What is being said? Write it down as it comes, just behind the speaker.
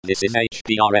This is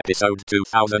HPR episode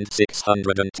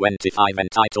 2625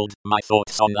 entitled My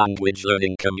Thoughts on Language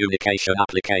Learning Communication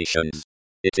Applications.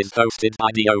 It is hosted by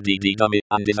the ODD Dummy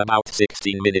and is about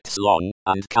 16 minutes long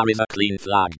and carries a clean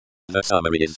flag. The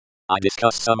summary is, I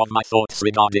discuss some of my thoughts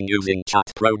regarding using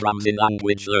chat programs in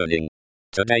language learning.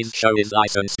 Today's show is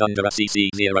licensed under a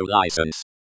CC0 license.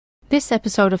 This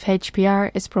episode of HPR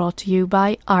is brought to you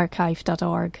by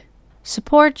archive.org.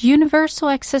 Support universal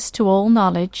access to all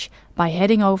knowledge by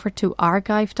heading over to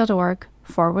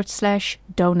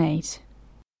archive.org/donate.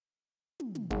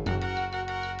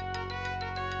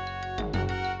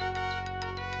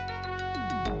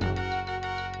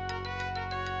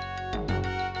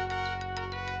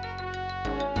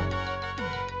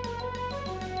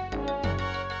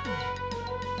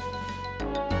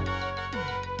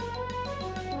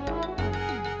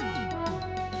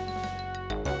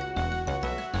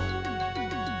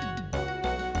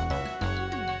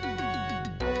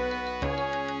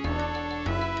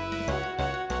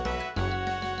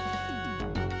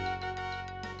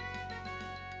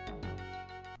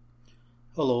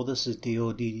 Hello, this is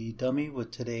DODD Dummy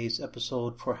with today's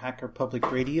episode for Hacker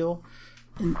Public Radio.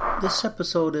 And this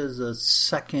episode is a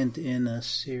second in a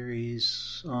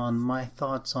series on my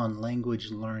thoughts on language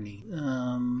learning.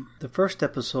 The first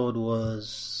episode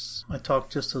was, I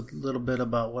talked just a little bit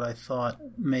about what I thought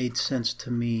made sense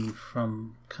to me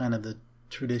from kind of the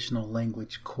traditional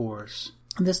language course.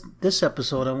 This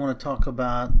episode I want to talk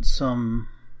about some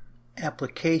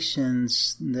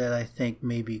applications that I think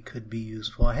maybe could be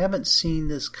useful. I haven't seen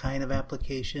this kind of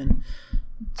application,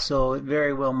 so it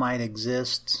very well might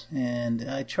exist. And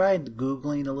I tried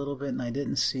Googling a little bit and I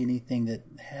didn't see anything that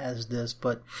has this,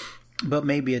 but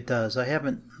maybe it does. I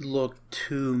haven't looked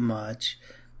too much,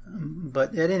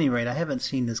 but at any rate, I haven't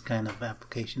seen this kind of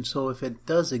application. So if it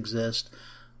does exist,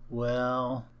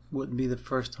 well, wouldn't be the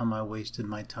first time I wasted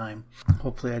my time.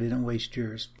 Hopefully I didn't waste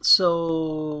yours.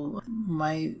 So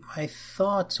my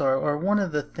thoughts are one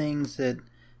of the things that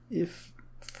if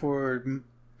for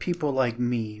people like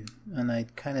me, and I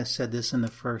kind of said this in the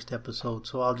first episode,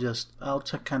 so I'll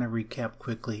kind of recap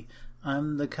quickly.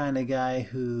 I'm the kind of guy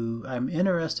who I'm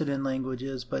interested in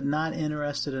languages, but not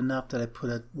interested enough that I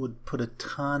would put a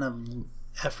ton of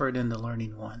effort into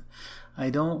learning one. I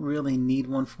don't really need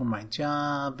one for my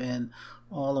job, and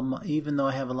even though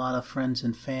I have a lot of friends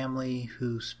and family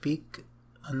who speak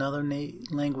another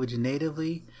language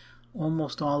natively,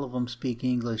 almost all of them speak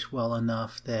English well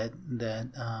enough that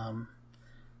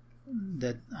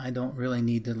I don't really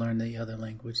need to learn the other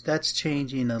language. That's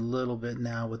changing a little bit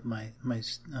now with my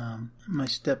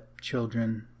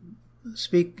stepchildren.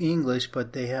 Speak English,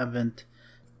 but they don't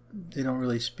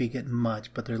really speak it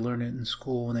much, but they're learning it in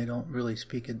school and they don't really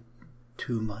speak it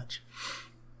too much.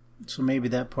 So maybe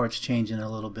that part's changing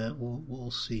a little bit. We'll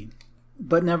see.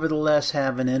 But nevertheless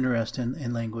have an interest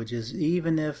in languages,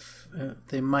 even if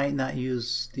they might not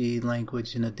use the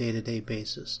language in a day-to-day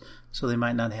basis. So they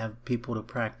might not have people to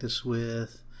practice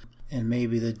with. And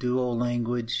maybe the duo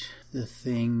language, the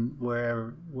thing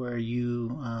where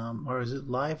you, or is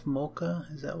it live mocha?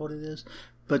 Is that what it is?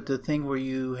 But the thing where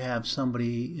you have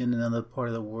somebody in another part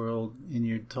of the world and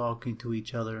you're talking to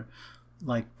each other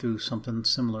like through something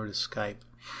similar to Skype.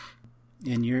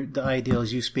 And the ideal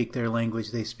is you speak their language,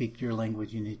 they speak your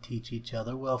language, and you teach each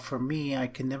other. Well, for me, I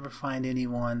can never find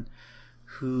anyone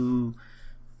who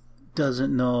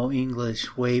doesn't know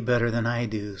English way better than I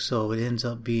do. So it ends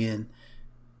up being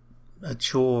a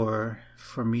chore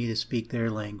for me to speak their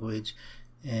language.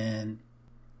 And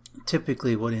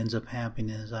typically what ends up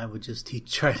happening is I would just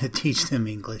try to teach them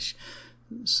English.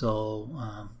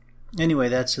 So anyway,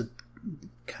 that's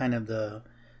kind of the,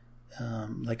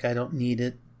 like I don't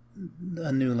need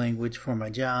a new language for my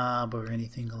job or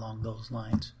anything along those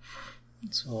lines.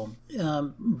 So,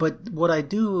 but what I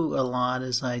do a lot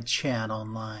is I chat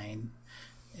online,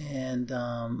 and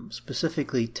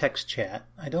specifically text chat.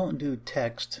 I don't do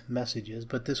text messages,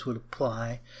 but this would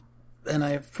apply. And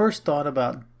I first thought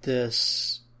about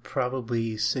this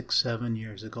probably 6-7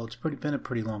 years ago. It's been a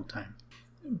pretty long time.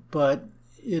 But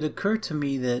it occurred to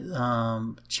me that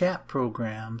chat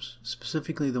programs,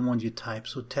 specifically the ones you type,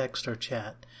 so text or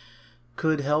chat,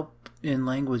 could help in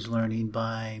language learning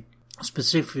by,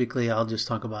 specifically I'll just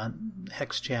talk about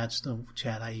hex chats, the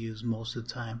chat I use most of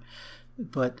the time.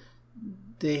 But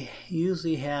they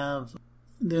usually have,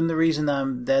 then the reason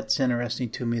that's interesting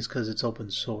to me is because it's open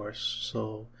source.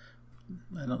 So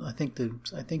I think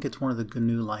it's one of the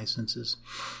GNU licenses,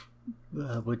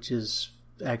 which is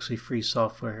actually free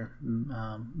software,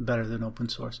 better than open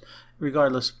source.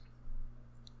 Regardless,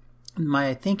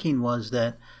 my thinking was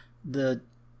that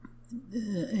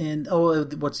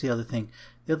what's the other thing?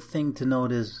 The other thing to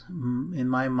note is, in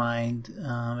my mind,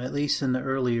 at least in the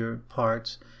earlier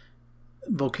parts,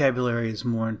 vocabulary is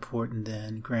more important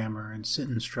than grammar and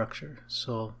sentence structure.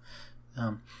 So,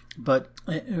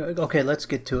 okay, let's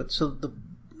get to it. So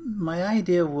my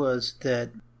idea was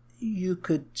that you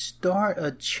could start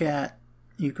a chat,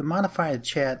 you could modify a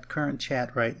current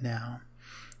chat right now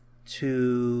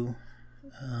to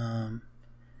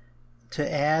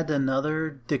add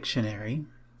another dictionary.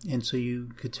 And so you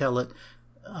could tell it,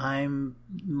 my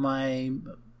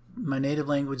native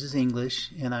language is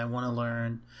English and I want to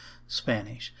learn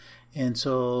Spanish. And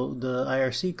so the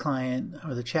IRC client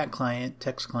or the chat client,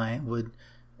 text client would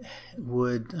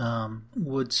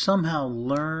somehow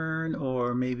learn,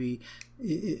 or maybe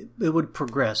it would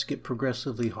get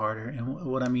progressively harder. And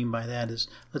what I mean by that is,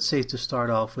 let's say to start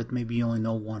off with, maybe you only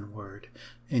know one word,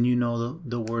 and you know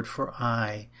the word for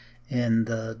I in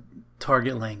the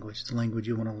target language, the language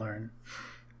you want to learn.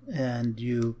 And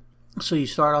so you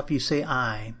start off, you say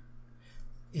I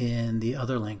in the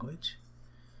other language,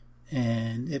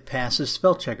 and it passes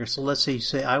spell checker. So let's say you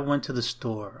say, I went to the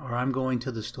store, or I'm going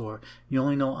to the store. You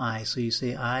only know I, so you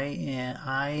say I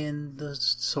in the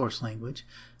source language,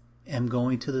 am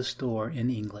going to the store in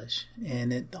English.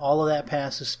 And all of that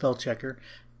passes spell checker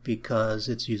because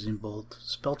it's using both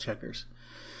spell checkers.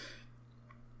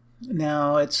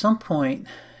 Now, at some point,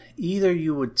 either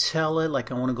you would tell it,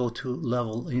 like, I want to go to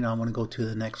level, I want to go to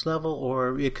the next level,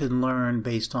 or it could learn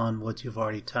based on what you've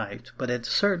already typed. But at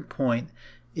a certain point,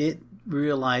 it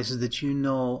realizes that you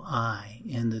know I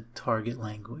in the target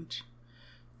language.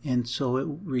 And so it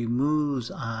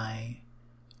removes I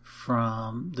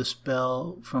from the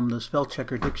spell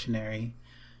checker dictionary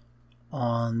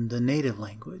on the native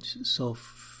language. So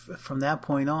from that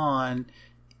point on,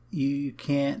 you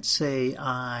can't say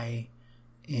I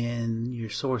in your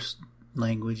source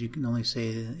language. You can only say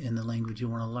it in the language you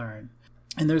want to learn.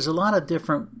 And there's a lot of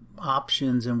different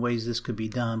options and ways this could be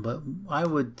done, but I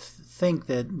would think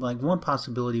that, like, one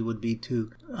possibility would be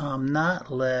to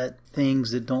not let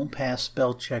things that don't pass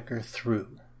spell checker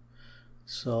through.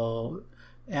 So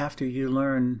after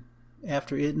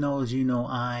it knows you know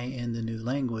I in the new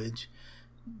language,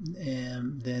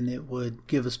 and then it would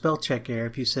give a spell check error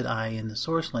if you said I in the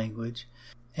source language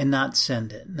and not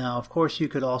send it. Now, of course, you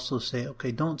could also say,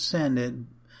 okay, don't send it,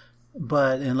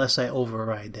 but unless I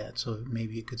override that. So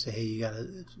maybe you could say, hey, you got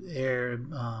an error.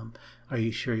 Are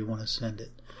you sure you want to send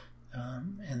it?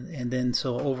 And then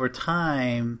so over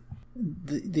time,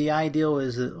 the ideal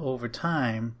is that over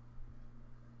time,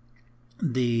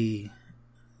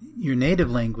 your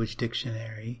native language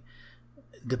dictionary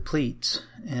depletes,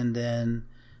 and then,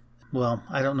 well,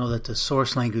 I don't know that the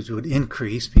source language would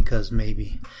increase, because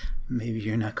maybe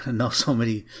you're not going to know so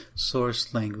many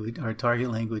source language or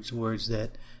target language words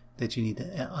that you need to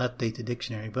update the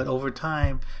dictionary. But over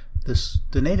time,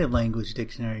 the native language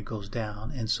dictionary goes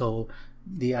down, and so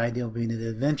the ideal being that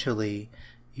eventually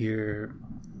you're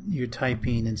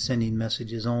typing and sending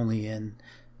messages only in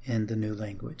the new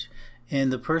language. And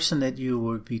the person that you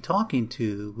would be talking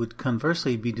to would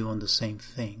conversely be doing the same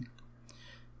thing.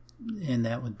 And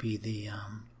that would be the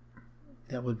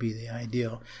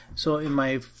ideal. So in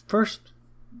my first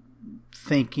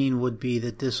thinking would be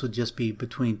that this would just be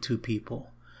between two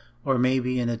people, or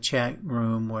maybe in a chat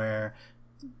room where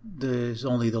there's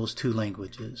only those two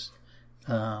languages.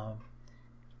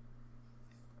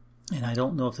 And I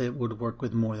don't know if it would work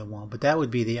with more than one, but that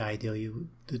would be the ideal.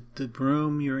 The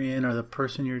room you're in, or the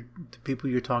people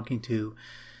you're talking to,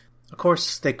 of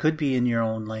course, they could be in your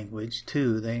own language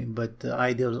too. But the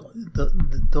ideal,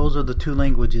 those are the two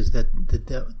languages that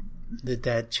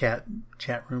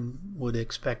chat room would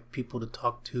expect people to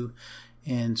talk to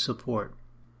and support.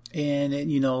 And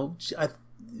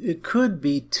it could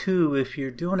be too, if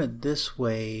you're doing it this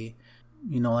way.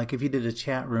 Like if you did a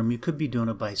chat room, you could be doing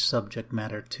it by subject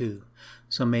matter too.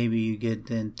 So maybe you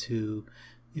get into,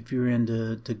 if you're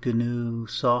into the GNU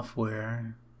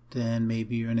software, then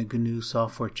maybe you're in a GNU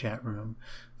software chat room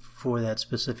for that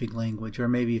specific language. Or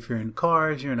maybe if you're in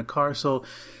cars, you're in a car. So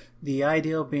the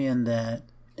ideal being that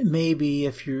maybe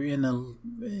if you're in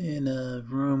a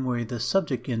room where the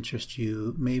subject interests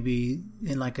you, maybe,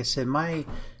 and like I said,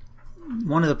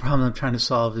 one of the problems I'm trying to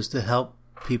solve is to help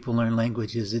people learn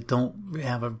languages that don't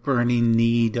have a burning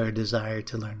need or desire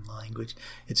to learn the language.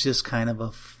 It's just kind of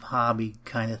a hobby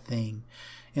kind of thing.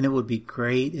 And it would be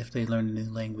great if they learn a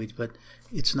new language, but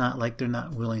it's not like they're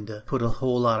not willing to put a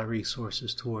whole lot of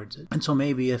resources towards it. And so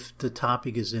maybe if the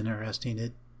topic is interesting,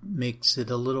 it makes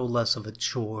it a little less of a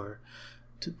chore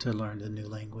to learn the new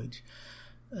language.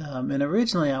 And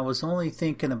originally I was only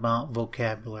thinking about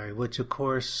vocabulary, which of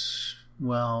course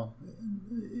well,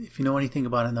 if you know anything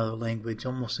about another language,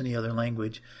 almost any other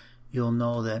language, you'll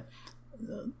know that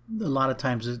a lot of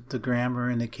times the grammar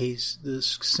in the case, the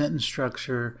sentence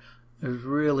structure is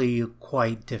really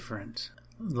quite different.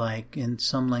 Like in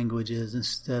some languages,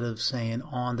 instead of saying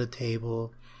on the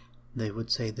table, they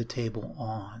would say the table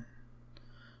on.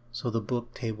 So the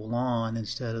book table on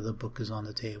instead of the book is on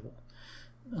the table.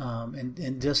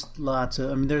 And just lots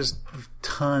of, there's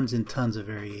tons and tons of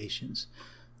variations.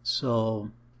 So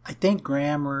I think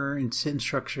grammar and sentence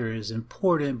structure is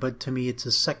important, but to me it's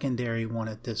a secondary one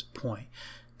at this point.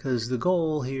 Because the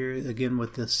goal here, again,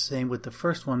 with the same with the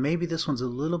first one, maybe this one's a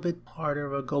little bit harder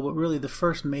of a goal, but really the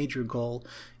first major goal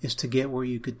is to get where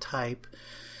you could type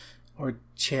or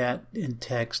chat and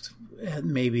text at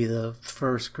maybe the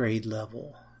first grade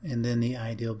level. And then the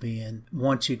ideal being,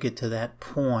 once you get to that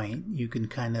point, you can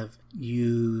kind of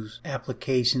use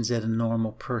applications that a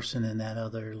normal person in that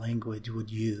other language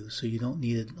would use. So you don't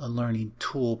need a learning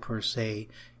tool per se.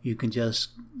 You can just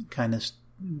kind of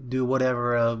do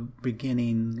whatever a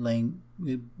beginning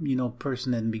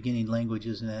person in beginning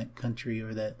languages in that country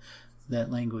or that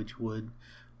language would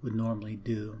normally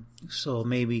do. So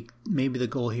maybe the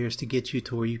goal here is to get you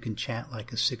to where you can chat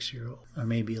like a 6-year-old or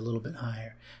maybe a little bit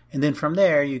higher. And then from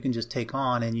there you can just take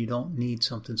on, and you don't need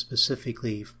something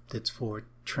specifically that's for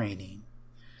training,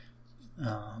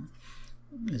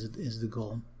 is the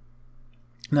goal.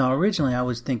 Now originally I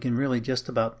was thinking really just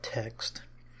about text.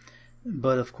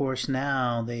 But of course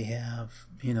now they have,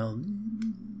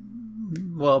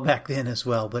 well, back then as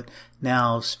well, but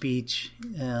now speech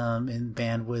and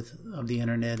bandwidth of the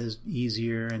internet is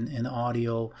easier, and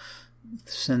audio,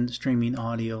 streaming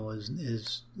audio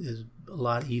is a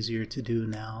lot easier to do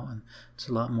now, and it's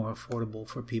a lot more affordable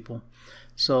for people.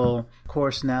 So, of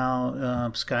course, now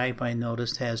Skype, I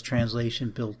noticed, has translation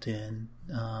built in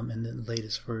the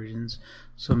latest versions.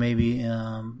 So maybe,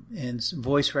 and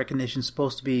voice recognition is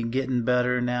supposed to be getting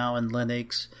better now in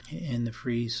Linux, in the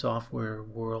free software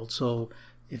world. So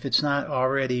if it's not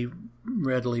already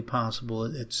readily possible,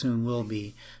 it soon will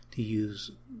be to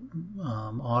use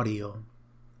audio.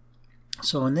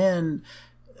 So, and then,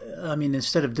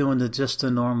 instead of doing just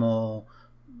the normal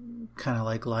kind of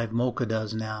like Live Mocha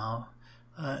does now,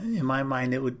 in my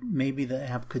mind, maybe the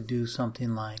app could do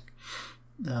something like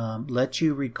let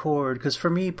you record. Because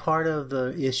for me, part of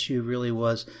the issue really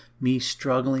was me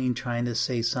struggling trying to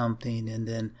say something, and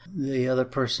then the other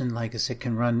person, like I said,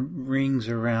 can run rings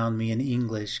around me in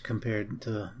English compared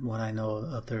to what I know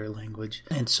of their language.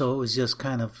 And so it was just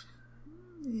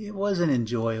it wasn't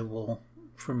enjoyable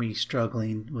for me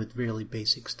struggling with really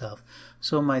basic stuff.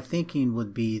 So my thinking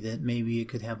would be that maybe it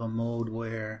could have a mode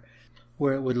where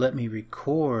it would let me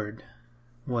record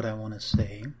what I want to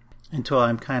say until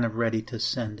I'm kind of ready to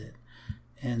send it.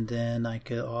 And then I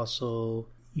could also,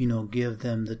 give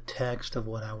them the text of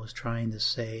what I was trying to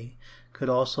say. Could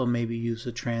also maybe use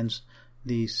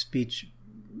the speech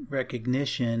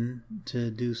recognition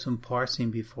to do some parsing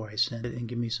before I send it and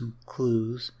give me some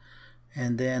clues.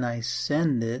 And then I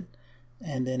send it.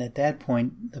 And then at that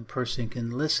point, the person can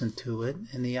listen to it.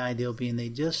 And the ideal being they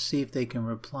just see if they can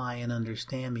reply and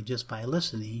understand me just by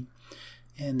listening.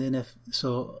 And then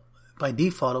by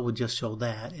default, it would just show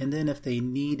that. And then if they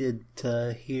needed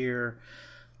to hear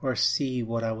or see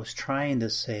what I was trying to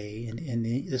say, and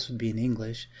this would be in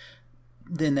English,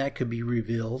 then that could be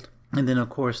revealed. And then, of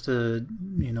course,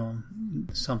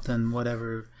 something,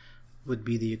 whatever would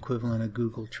be the equivalent of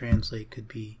Google Translate could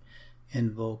be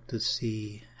invoked to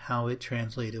see how it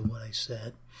translated what I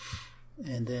said.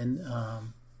 And then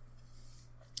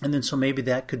so maybe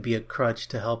that could be a crutch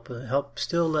to help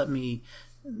still let me,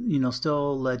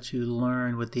 still let you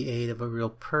learn with the aid of a real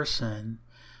person,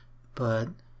 but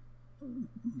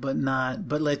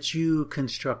let you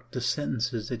construct the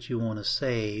sentences that you want to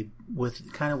say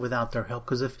without their help.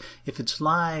 Because if it's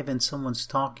live and someone's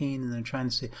talking and they're trying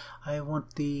to say, I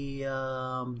want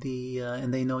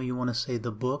and they know you want to say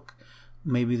the book,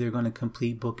 maybe they're going to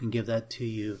complete book and give that to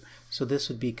you. So this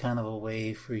would be kind of a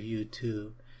way for you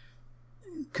to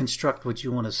construct what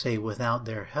you want to say without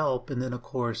their help. And then, of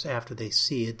course, after they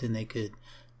see it, then they could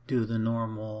do the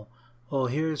normal,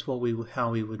 here's how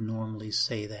we would normally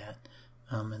say that,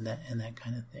 and that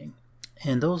kind of thing.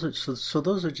 And those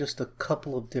are just a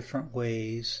couple of different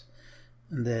ways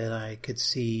that I could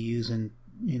see using,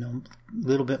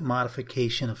 little bit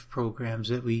modification of programs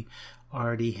that we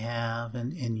already have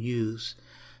and use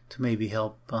to maybe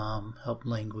help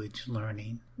language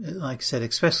learning. Like I said,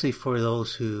 especially for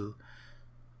those who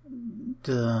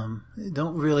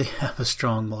don't really have a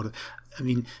strong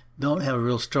don't have a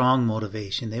real strong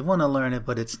motivation. They want to learn it,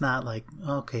 but it's not like,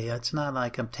 it's not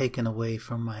like I'm taking away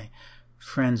from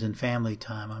friends and family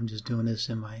time. I'm just doing this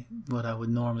in my what I would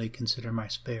normally consider my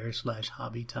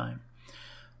spare/hobby time.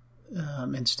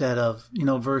 Instead of,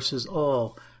 versus,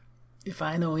 if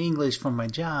I know English from my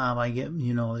job, I get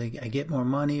more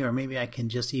money, or maybe I can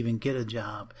just even get a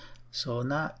job. So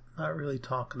not really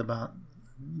talking about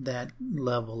that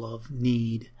level of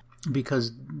need,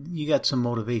 because you got some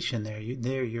motivation there.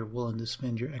 You're willing to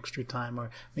spend your extra time, or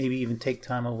maybe even take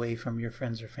time away from your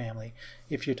friends or family,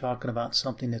 if you're talking about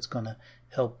something that's going to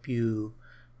help you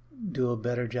do a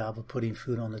better job of putting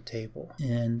food on the table.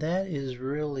 And that is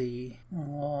really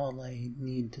all I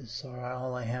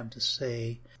have to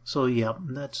say. So yeah,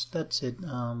 that's it.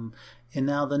 And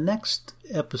now the next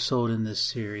episode in this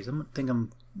series, I think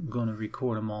I'm going to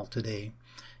record them all today,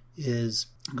 is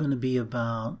going to be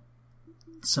about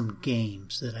some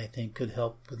games that I think could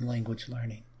help with language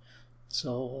learning.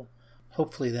 So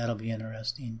hopefully that'll be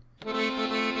interesting.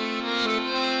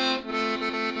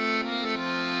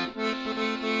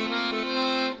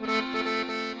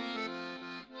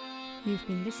 You've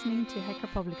been listening to Hacker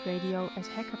Public Radio at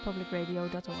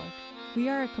hackerpublicradio.org. We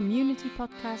are a community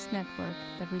podcast network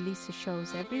that releases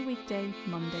shows every weekday,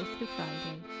 Monday through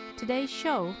Friday. Today's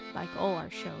show, like all our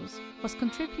shows, was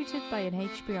contributed by an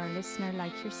HPR listener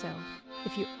like yourself.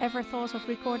 If you ever thought of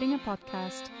recording a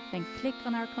podcast, then click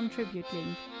on our contribute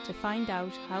link to find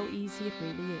out how easy it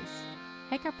really is.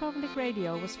 Hacker Public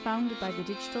Radio was founded by the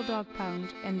Digital Dog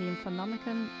Pound and the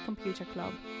Infonomicon Computer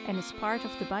Club, and is part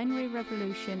of the binary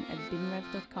revolution at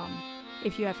binrev.com.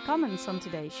 If you have comments on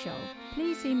today's show,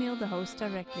 please email the host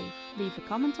directly, leave a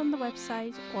comment on the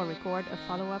website, or record a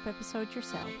follow-up episode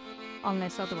yourself.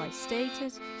 Unless otherwise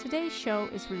stated, today's show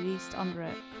is released under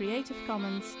a Creative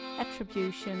Commons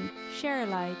Attribution Share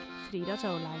Alike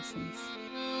 3.0 license.